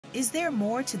Is there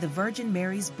more to the Virgin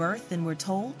Mary's birth than we're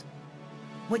told?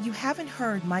 What you haven't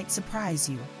heard might surprise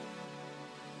you.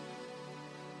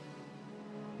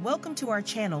 Welcome to our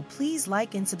channel. Please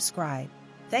like and subscribe.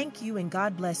 Thank you and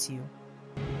God bless you.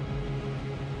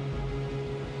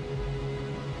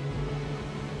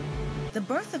 The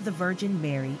birth of the Virgin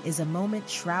Mary is a moment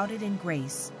shrouded in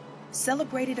grace,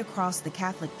 celebrated across the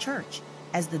Catholic Church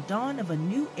as the dawn of a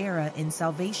new era in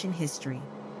salvation history.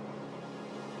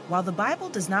 While the Bible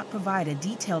does not provide a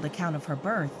detailed account of her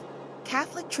birth,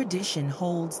 Catholic tradition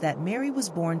holds that Mary was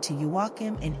born to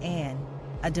Joachim and Anne,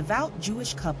 a devout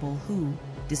Jewish couple who,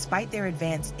 despite their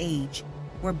advanced age,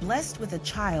 were blessed with a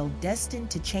child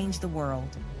destined to change the world.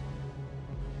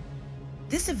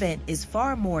 This event is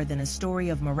far more than a story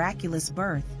of miraculous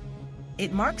birth.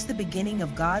 It marks the beginning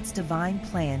of God's divine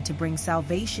plan to bring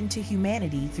salvation to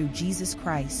humanity through Jesus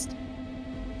Christ.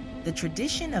 The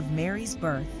tradition of Mary's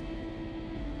birth.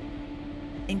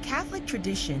 In Catholic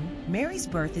tradition, Mary's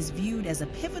birth is viewed as a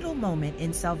pivotal moment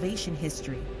in salvation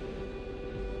history.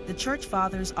 The Church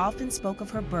Fathers often spoke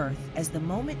of her birth as the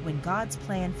moment when God's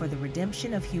plan for the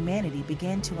redemption of humanity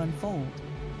began to unfold.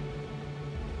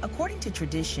 According to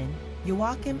tradition,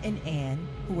 Joachim and Anne,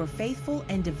 who were faithful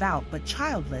and devout but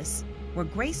childless, were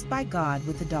graced by God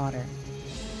with a daughter.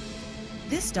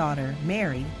 This daughter,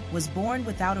 Mary, was born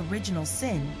without original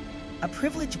sin, a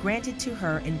privilege granted to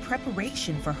her in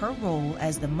preparation for her role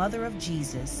as the mother of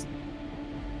Jesus.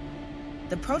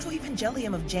 The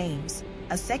Proto-Evangelium of James,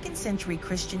 a 2nd century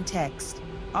Christian text,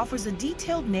 offers a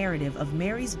detailed narrative of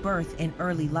Mary's birth and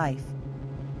early life.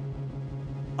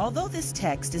 Although this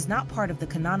text is not part of the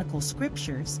canonical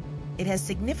scriptures, it has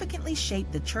significantly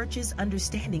shaped the Church's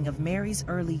understanding of Mary's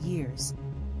early years.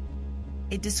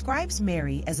 It describes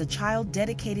Mary as a child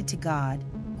dedicated to God,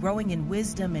 growing in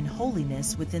wisdom and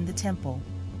holiness within the temple.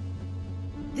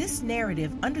 This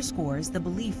narrative underscores the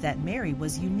belief that Mary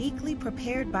was uniquely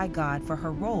prepared by God for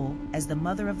her role as the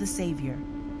mother of the Savior.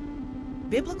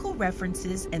 Biblical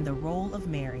references and the role of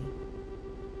Mary.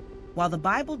 While the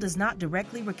Bible does not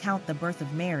directly recount the birth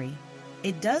of Mary,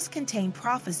 it does contain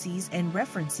prophecies and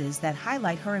references that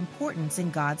highlight her importance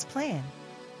in God's plan.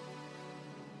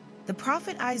 The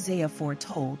prophet Isaiah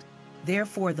foretold,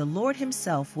 "Therefore the Lord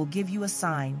himself will give you a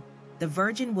sign. The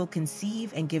virgin will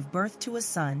conceive and give birth to a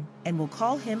son, and will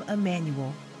call him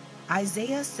Emmanuel."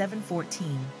 Isaiah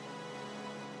 7:14.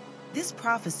 This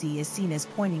prophecy is seen as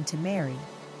pointing to Mary,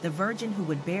 the virgin who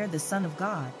would bear the Son of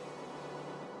God.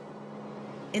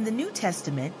 In the New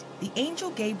Testament, the angel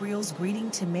Gabriel's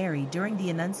greeting to Mary during the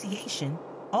Annunciation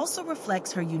also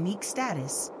reflects her unique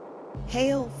status.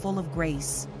 "Hail, full of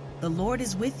grace, the Lord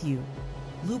is with you."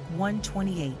 Luke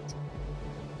 1:28.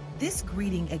 This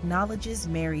greeting acknowledges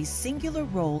Mary's singular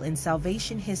role in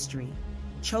salvation history,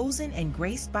 chosen and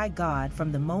graced by God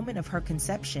from the moment of her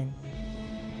conception.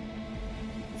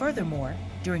 Furthermore,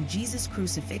 during Jesus'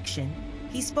 crucifixion,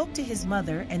 he spoke to his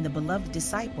mother and the beloved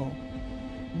disciple,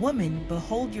 "Woman,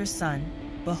 behold your son,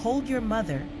 behold your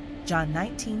mother," John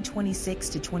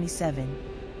 19:26-27.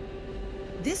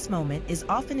 This moment is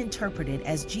often interpreted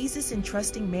as Jesus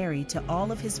entrusting Mary to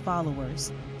all of his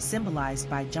followers, symbolized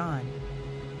by John.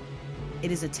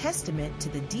 It is a testament to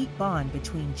the deep bond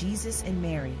between Jesus and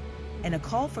Mary, and a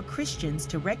call for Christians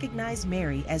to recognize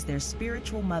Mary as their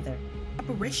spiritual mother.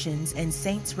 Apparitions and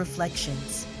saints'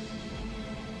 reflections.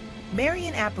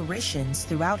 Marian apparitions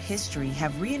throughout history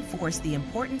have reinforced the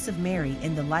importance of Mary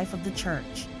in the life of the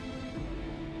Church.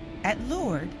 At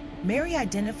Lourdes, Mary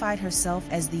identified herself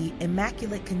as the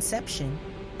Immaculate Conception,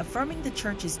 affirming the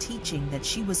Church's teaching that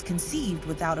she was conceived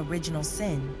without original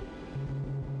sin.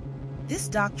 This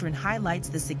doctrine highlights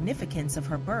the significance of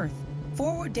her birth,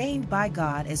 foreordained by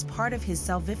God as part of his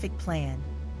salvific plan.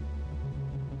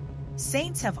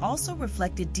 Saints have also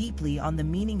reflected deeply on the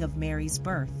meaning of Mary's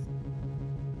birth.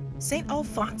 St.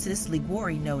 Alphonsus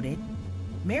Liguori noted,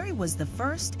 "Mary was the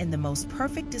first and the most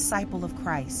perfect disciple of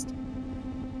Christ.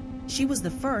 She was the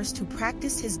first who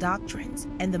practiced his doctrines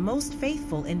and the most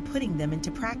faithful in putting them into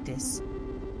practice."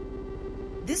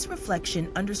 This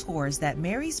reflection underscores that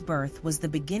Mary's birth was the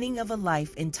beginning of a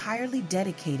life entirely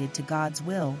dedicated to God's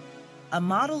will, a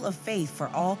model of faith for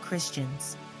all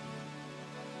Christians.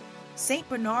 Saint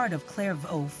Bernard of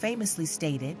Clairvaux famously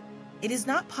stated, "It is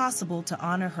not possible to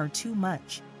honor her too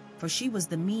much, for she was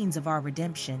the means of our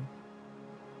redemption."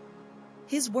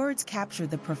 His words capture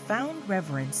the profound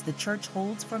reverence the Church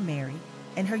holds for Mary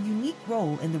and her unique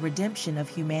role in the redemption of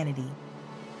humanity.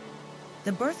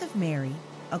 The birth of Mary,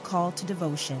 a call to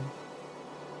devotion.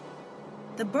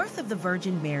 The birth of the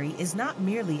Virgin Mary is not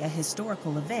merely a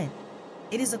historical event,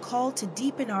 it is a call to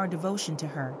deepen our devotion to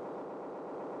her.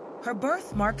 Her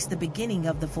birth marks the beginning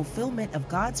of the fulfillment of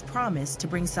God's promise to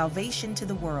bring salvation to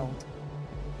the world.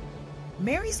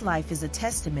 Mary's life is a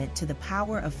testament to the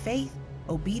power of faith,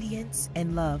 obedience,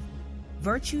 and love,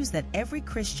 virtues that every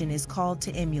Christian is called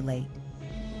to emulate.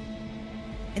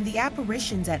 In the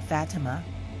apparitions at Fatima,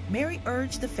 Mary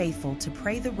urged the faithful to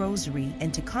pray the Rosary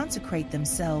and to consecrate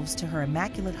themselves to her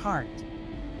Immaculate Heart.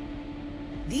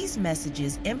 These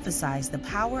messages emphasize the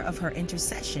power of her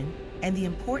intercession and the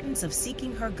importance of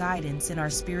seeking her guidance in our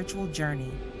spiritual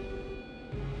journey.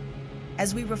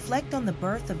 As we reflect on the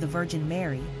birth of the Virgin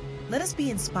Mary, let us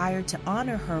be inspired to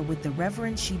honor her with the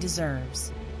reverence she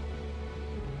deserves.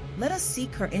 Let us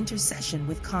seek her intercession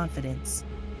with confidence,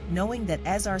 knowing that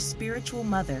as our spiritual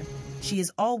mother, she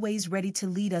is always ready to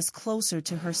lead us closer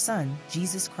to her Son,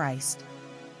 Jesus Christ.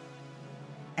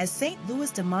 As St.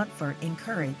 Louis de Montfort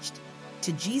encouraged,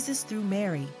 to Jesus through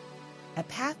Mary, a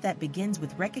path that begins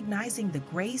with recognizing the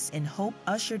grace and hope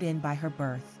ushered in by her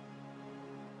birth.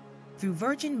 Through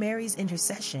Virgin Mary's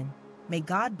intercession, may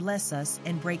God bless us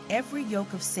and break every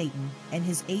yoke of Satan and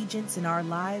his agents in our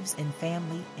lives and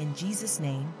family. In Jesus'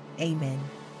 name, amen.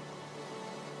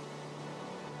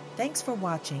 Thanks for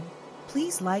watching.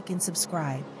 Please like and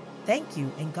subscribe. Thank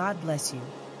you and God bless you.